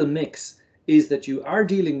ideal mix is that you are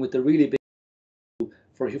dealing with the really big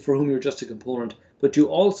for whom you're just a component, but you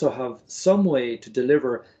also have some way to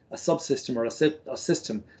deliver a subsystem or a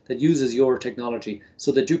system that uses your technology,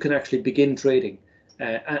 so that you can actually begin trading.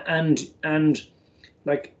 And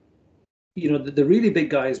like, you know, the really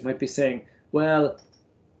big guys might be saying, well,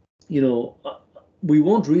 you know, we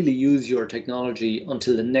won't really use your technology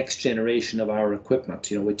until the next generation of our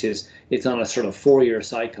equipment, you know, which is, it's on a sort of 4-year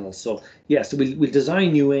cycle. So yes, we'll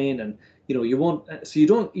design you in, and, you know, you won't, so you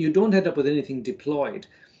don't end up with anything deployed.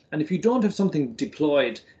 And if you don't have something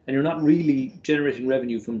deployed and you're not really generating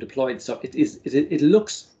revenue from deployed stuff, it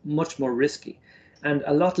looks much more risky, and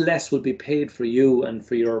a lot less will be paid for you and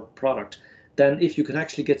for your product than if you can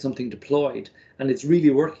actually get something deployed and it's really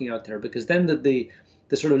working out there, because then the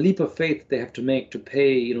sort of leap of faith they have to make to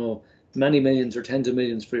pay, you know, many millions or tens of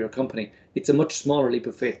millions for your company, it's a much smaller leap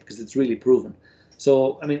of faith because it's really proven.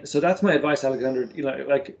 So I mean, so that's my advice, Alexander. You know,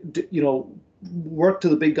 like, you know, work to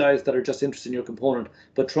the big guys that are just interested in your component,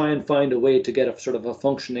 but try and find a way to get a sort of a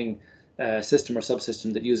functioning system or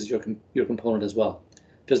subsystem that uses your component as well.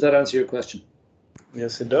 Does that answer your question?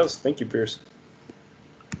 Yes, it does. Thank you, Piers.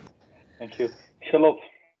 Thank you. Charlotte,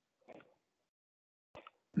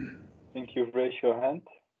 I think you've raised your hand.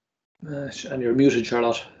 And you're muted,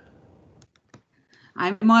 Charlotte.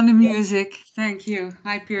 I'm on the music. Thank you.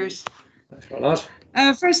 Hi, Piers. Charlotte.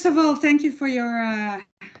 First of all, thank you for your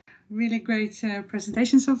really great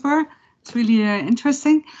presentation so far. It's really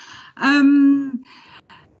interesting.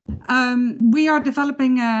 We are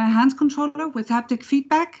developing a hand controller with haptic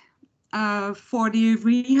feedback for the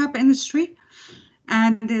rehab industry,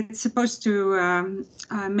 and it's supposed to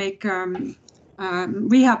make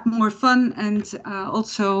rehab more fun and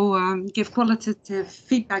also give qualitative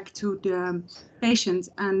feedback to the patient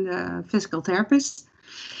and the physical therapist.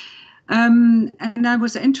 And I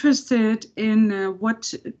was interested in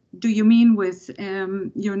what do you mean with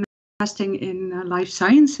you're investing in life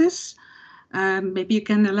sciences? Maybe you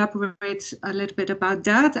can elaborate a little bit about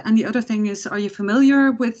that. And the other thing is, are you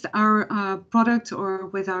familiar with our product or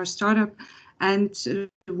with our startup? And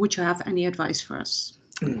would you have any advice for us?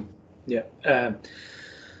 Yeah.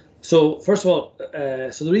 So first of all,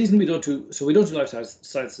 so the reason we don't do life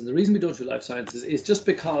sciences, and the reason we don't do life sciences is just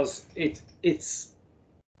because it's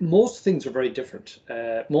most things are very different.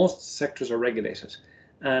 Most sectors are regulated,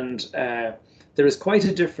 and there is quite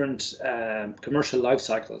a different commercial life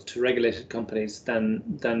cycle to regulated companies than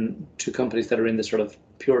to companies that are in the sort of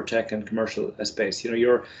pure tech and commercial space. You know,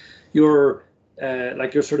 your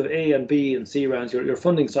like your sort of A and B and C rounds, your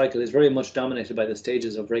funding cycle is very much dominated by the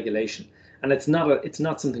stages of regulation, and it's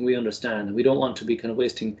not something we understand, and we don't want to be kind of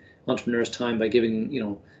wasting entrepreneurs' time by giving, you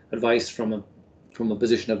know, advice from a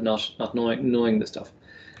position of not knowing the stuff.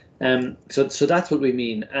 So that's what we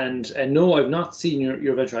mean. And no, I've not seen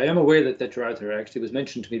your venture. I am aware that you're out there. Actually, it was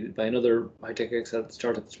mentioned to me by another high-tech Excel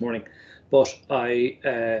startup this morning, but I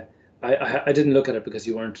didn't look at it because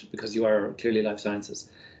you are clearly life sciences.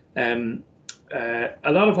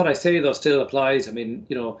 A lot of what I say though still applies. I mean,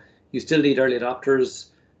 you know, you still need early adopters.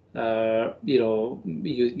 You know,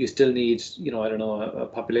 you still need, you know, I don't know, a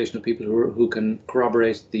population of people who can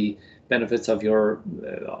corroborate the benefits of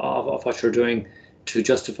of what you're doing to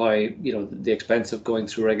justify, you know, the expense of going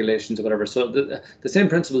through regulations or whatever. So the same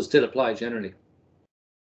principles still apply generally.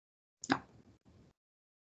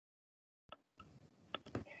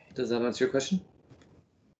 Does that answer your question?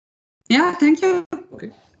 Yeah, thank you.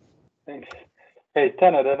 Okay. Thanks. Hey,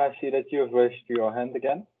 Tanner, then I see that you have raised your hand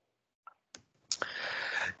again.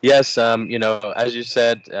 Yes, you know, as you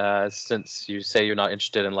said, since you say you're not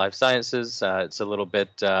interested in life sciences, it's a little bit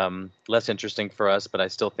less interesting for us, but I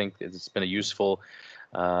still think it's been a useful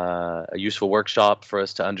workshop for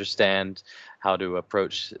us to understand how to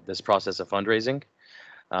approach this process of fundraising.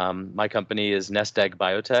 My company is Nest Egg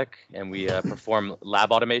Biotech, and we perform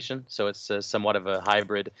lab automation, so it's somewhat of a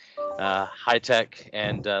hybrid high-tech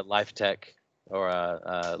and life-tech or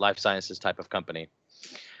life sciences type of company.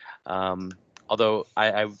 Although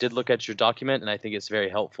I did look at your document, and I think it's very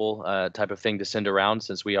helpful type of thing to send around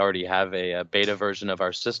since we already have a beta version of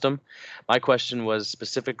our system. My question was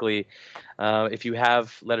specifically, if you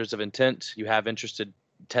have letters of intent, you have interested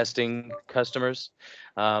testing customers,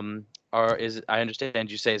 or I understand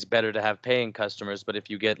you say it's better to have paying customers, but if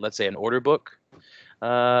you get, let's say, an order book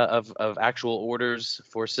of actual orders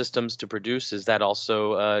for systems to produce, is that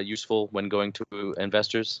also useful when going to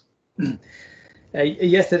investors?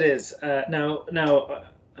 Yes, it is.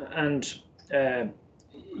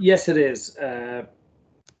 Yes, it is.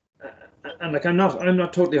 And like I'm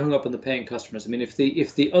not totally hung up on the paying customers. I mean, if the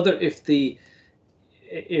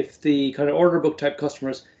kind of order book type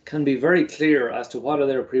customers can be very clear as to what are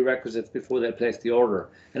their prerequisites before they place the order,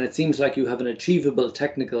 and it seems like you have an achievable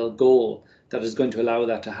technical goal that is going to allow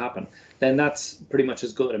that to happen, then that's pretty much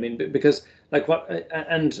as good. I mean, because like what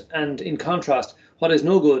and in contrast, what is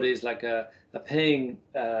no good is like a paying,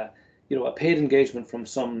 you know, a paid engagement from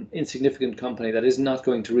some insignificant company that is not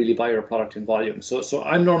going to really buy your product in volume. So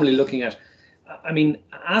I'm normally looking at, I mean,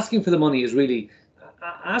 asking for the money is really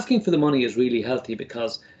healthy,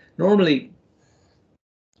 because normally,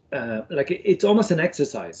 like it's almost an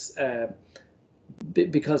exercise,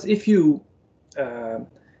 because if you,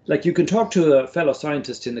 like you can talk to a fellow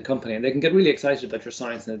scientist in the company and they can get really excited about your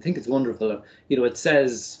science and they think it's wonderful. And, you know, it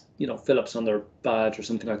says, Philips on their badge or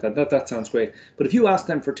something like that. That sounds great. But if you ask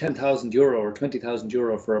them for 10,000 euro or 20,000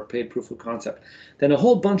 euro for a paid proof of concept, then a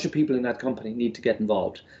whole bunch of people in that company need to get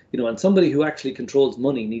involved. And somebody who actually controls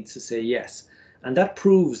money needs to say yes. And that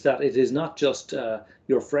proves that it is not just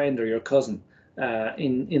your friend or your cousin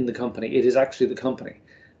in the company. It is actually the company.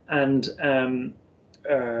 And then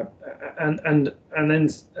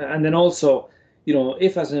also,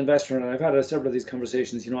 if as an investor, and I've had several of these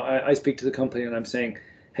conversations, I speak to the company and I'm saying,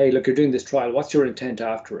 hey, look, you're doing this trial. What's your intent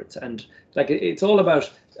afterwards? And like, it's all about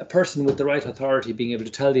a person with the right authority being able to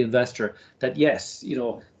tell the investor that, yes,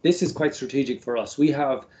 this is quite strategic for us. We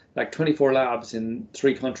have like 24 labs in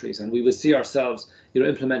 3 countries, and we would see ourselves,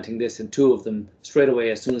 implementing this in 2 of them straight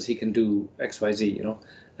away as soon as he can do X, Y, Z.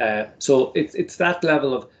 So it's that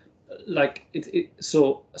level of like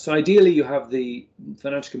so ideally you have the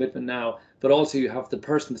financial commitment now, but also you have the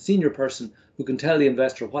senior person who can tell the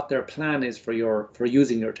investor what their plan is for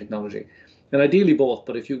using your technology, and ideally both.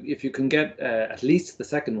 But if you can get at least the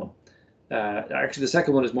second one, actually the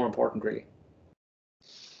second one is more important, really.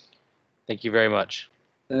 Thank you very much.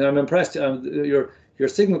 And I'm impressed. Your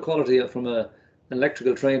signal quality from an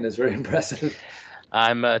electrical train is very impressive.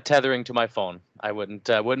 I'm tethering to my phone. I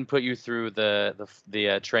wouldn't put you through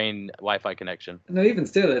the train Wi-Fi connection. No, even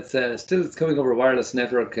still, it's coming over a wireless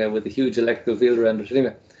network with a huge electrical field around it.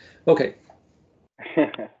 Anyway, okay.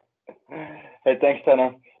 Hey, thanks,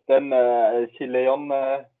 Tanner. Then I see Leon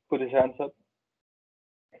put his hands up.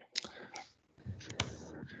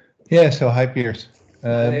 Yeah. So hi, Piers.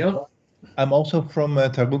 Leon. I'm also from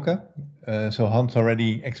Tarbuka. So Hans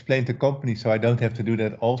already explained the company, so I don't have to do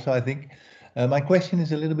that also, I think. My question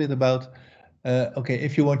is a little bit about, okay,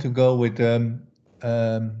 if you want to go with a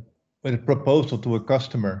proposal to a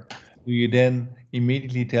customer, do you then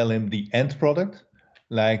immediately tell him the end product,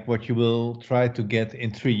 like what you will try to get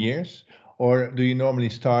in 3 years? Or do you normally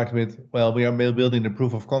start with, well, we are building the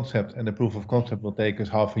proof of concept, and the proof of concept will take us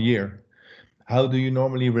half a year? How do you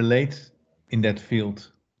normally relate in that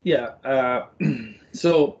field? Yeah.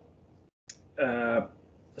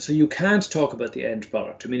 So you can't talk about the end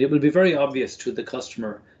product. I mean, it will be very obvious to the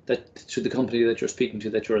customer, to the company that you're speaking to,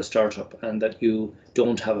 that you're a startup and that you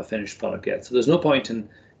don't have a finished product yet. So there's no point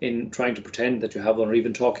in trying to pretend that you have one, or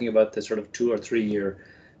even talking about the sort of 2 or 3 year,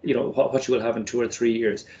 what you will have in 2 or 3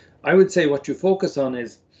 years. I would say what you focus on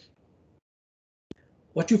is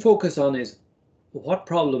what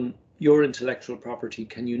problem your intellectual property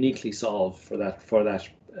can uniquely solve for that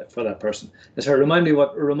person. Sorry, remind me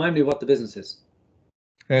what the business is.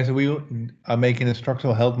 So we are making a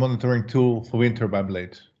structural health monitoring tool for wind turbine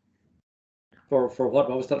blades. For what?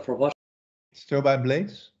 What was that? For what? Turbine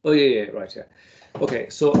blades. Oh yeah, right, yeah. Okay,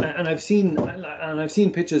 so and I've seen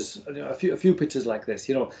pitches, a few pitches like this.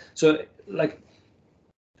 So like,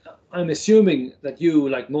 I'm assuming that you,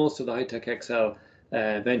 like most of the High-Tech XL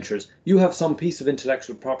ventures, you have some piece of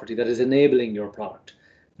intellectual property that is enabling your product,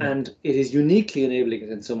 and it is uniquely enabling it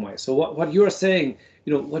in some way. So what you're saying,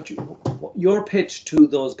 what your pitch to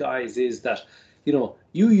those guys is that, you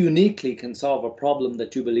uniquely can solve a problem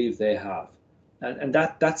that you believe they have, and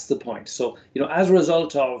that's the point. So as a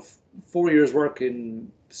result of 4 years work in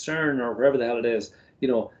CERN or wherever the hell it is,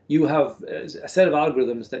 you have a set of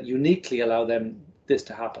algorithms that uniquely allow this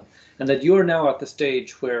to happen, and that you're now at the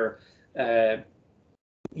stage where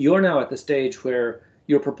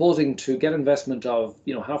you're proposing to get investment of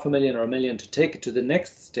 $500,000 or $1 million to take it to the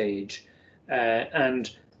next stage,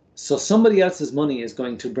 and so somebody else's money is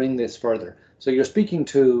going to bring this further. So you're speaking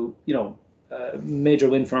to a major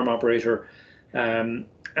wind farm operator,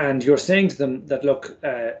 and you're saying to them that, look,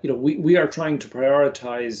 we are trying to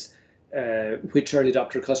prioritize which early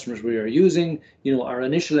adopter customers we are using. Our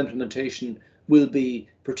initial implementation will be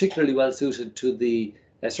particularly well suited to the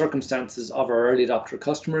circumstances of our early adopter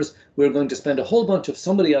customers. We're going to spend a whole bunch of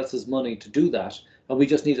somebody else's money to do that, and we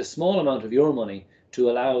just need a small amount of your money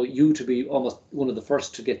to allow you to be almost one of the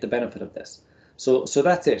first to get the benefit of this. So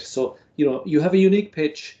that's it. So you have a unique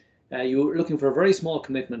pitch. You're looking for a very small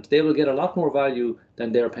commitment. They will get a lot more value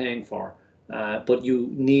than they're paying for, but you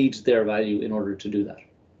need their value in order to do that.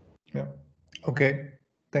 Yeah. Okay.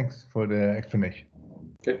 Thanks for the explanation.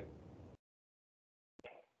 Okay.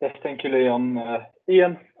 Yes, thank you, Leon.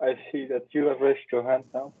 Ian, I see that you have raised your hand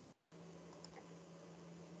now.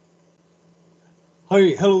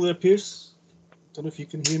 Hi, hello there, Piers. Don't know if you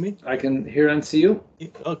can hear me. I can hear and see you.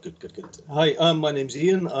 Oh, good. Hi, my name's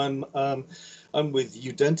Ian. I'm with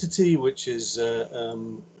Udentity, which is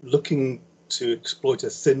looking to exploit a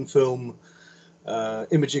thin film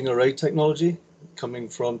imaging array technology coming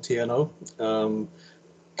from TNO.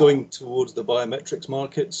 going towards the biometrics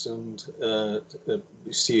markets, and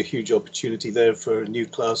we see a huge opportunity there for a new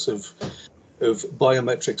class of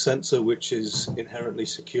biometric sensor, which is inherently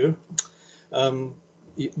secure.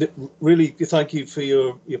 Really, thank you for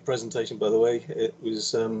your presentation, by the way. It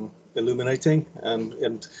was illuminating,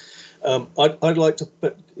 and I'd like to,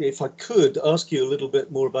 if I could, ask you a little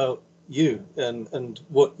bit more about you and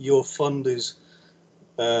what your fund is,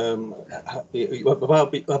 about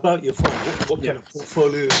your fund. What kind of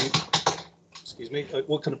portfolio? Excuse me.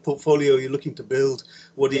 What kind of portfolio are you looking to build?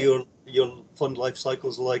 What are your fund life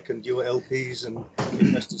cycles like, and your LPs and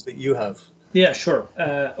investors that you have? Yeah, sure.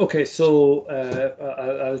 Okay, so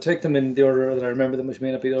I'll take them in the order that I remember them, which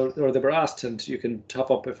may not be the order they were asked, and you can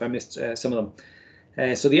top up if I missed some of them.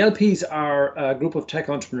 So the LPs are a group of tech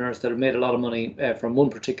entrepreneurs that have made a lot of money from one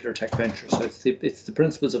particular tech venture. So it's the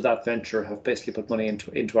principals of that venture have basically put money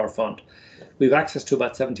into our fund. We have access to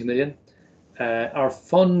about 70 million. Our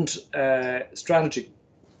fund strategy,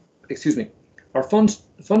 our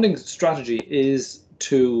funding strategy is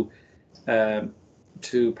to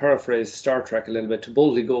paraphrase Star Trek a little bit, to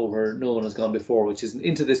boldly go where no one has gone before, which is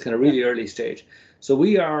into this kind of really early stage. So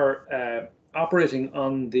we are operating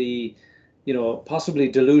on the, possibly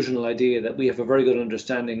delusional idea that we have a very good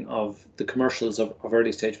understanding of the commercials of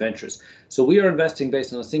early stage ventures. So we are investing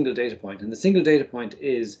based on a single data point, and the single data point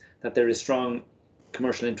is that there is strong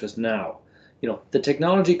commercial interest now. The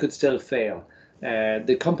technology could still fail.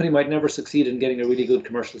 The company might never succeed in getting a really good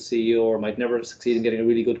commercial CEO, or might never succeed in getting a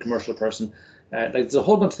really good commercial person. There's a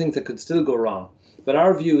whole bunch of things that could still go wrong. But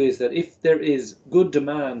our view is that if there is good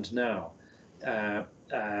demand now,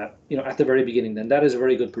 at the very beginning, then that is a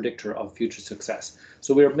very good predictor of future success.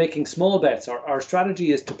 So we're making small bets. Our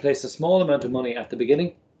strategy is to place a small amount of money at the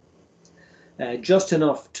beginning, just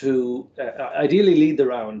enough to ideally lead the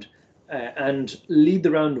round, and lead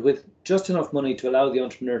the round with just enough money to allow the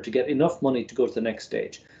entrepreneur to get enough money to go to the next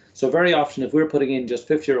stage. So very often, if we're putting in just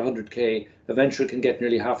 50 or 100K, a venture can get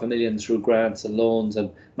nearly $500,000 through grants and loans and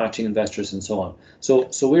matching investors and so on.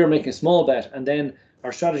 So we are making a small bet, and then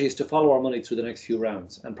our strategy is to follow our money through the next few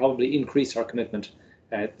rounds and probably increase our commitment.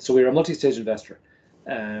 So we're a multi-stage investor,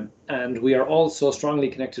 and we are also strongly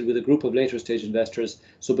connected with a group of later stage investors.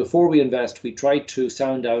 So before we invest, we try to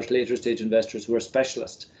sound out later stage investors who are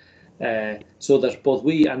specialists, so that both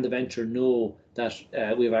we and the venture know that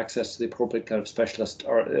we have access to the appropriate kind of specialist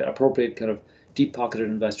or appropriate kind of deep-pocketed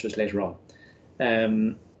investors later on.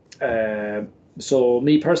 So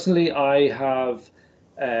me personally, I have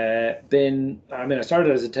I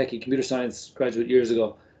started as a techie, computer science graduate years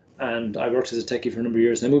ago, and I worked as a techie for a number of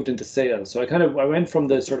years, and I moved into sales. So I went from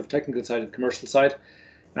the sort of technical side to the commercial side,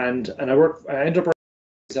 and I ended up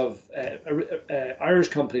of Irish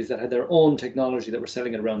companies that had their own technology that were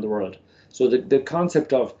selling it around the world. So the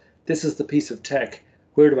concept of this is the piece of tech,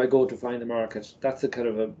 where do I go to find the market? That's the kind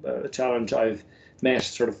of a challenge I've met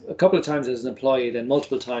sort of a couple of times as an employee, then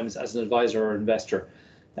multiple times as an advisor or investor.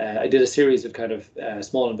 I did a series of kind of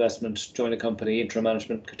small investment, join a company, interim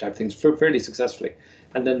management type things fairly successfully.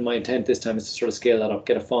 And then my intent this time is to sort of scale that up,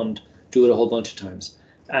 get a fund, do it a whole bunch of times.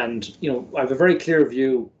 And I have a very clear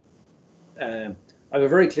view. I have a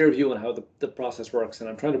very clear view on how the process works, and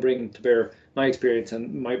I'm trying to bring to bear my experience,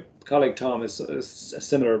 and my colleague Tom is a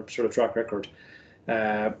similar sort of track record.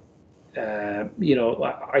 I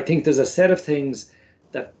think there's a set of things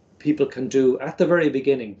that people can do at the very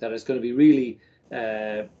beginning that is going to be really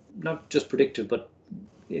not just predictive, but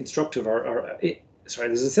instructive.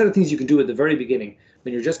 There's a set of things you can do at the very beginning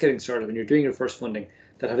when you're just getting started, when you're doing your first funding,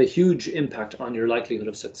 that have a huge impact on your likelihood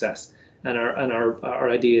of success. And our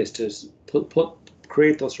idea is to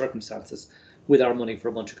create those circumstances with our money for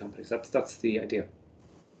a bunch of companies. That's the idea.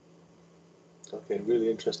 Okay, really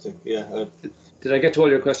interesting. Yeah. Did I get to all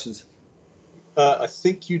your questions? I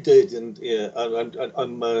think you did, and yeah,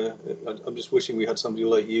 I'm just wishing we had somebody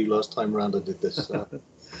like you last time around I did this.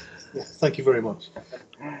 Yeah, thank you very much.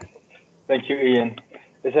 Thank you, Ian.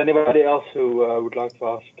 Is anybody else who would like to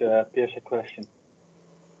ask Piers a question?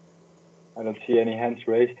 I don't see any hands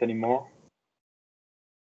raised anymore.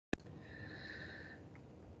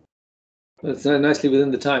 Well, it's nicely within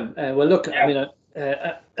the time. Well, look, yeah.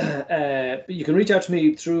 You can reach out to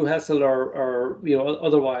me through Hessel or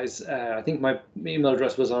otherwise. I think my email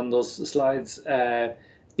address was on those slides. I'm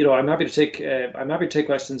happy to take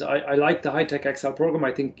questions. I like the High Tech Excel program.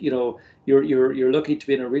 I think you're lucky to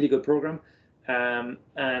be in a really good program,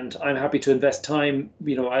 and I'm happy to invest time.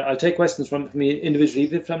 I'll take questions from me individually,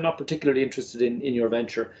 even if I'm not particularly interested in your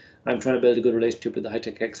venture. I'm trying to build a good relationship with the High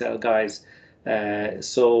Tech Excel guys. And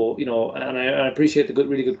I appreciate the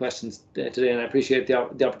really good questions today, and I appreciate the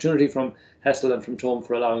opportunity from Hessel and from Tom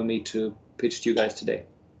for allowing me to pitch to you guys today.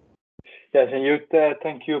 Yes, and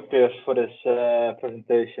thank you, Piers, for this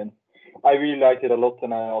presentation. I really liked it a lot,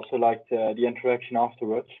 and I also liked the interaction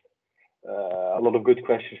afterwards. A lot of good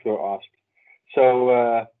questions were asked. So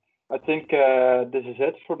I think this is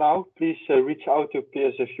it for now. Please reach out to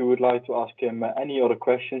Piers if you would like to ask him any other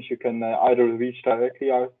questions. You can either reach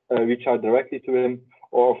out directly to him,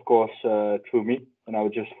 or of course through me, and I will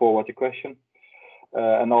just forward the question.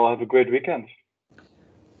 And I'll have a great weekend.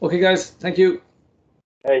 Okay, guys. Thank you.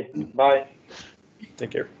 Hey, bye.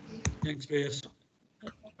 Take care. Thanks, Piers.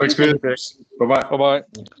 Thanks, Piers. Bye-bye. Bye-bye.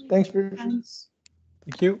 Thanks, Piers. Thanks.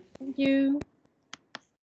 Thank you. Thank you.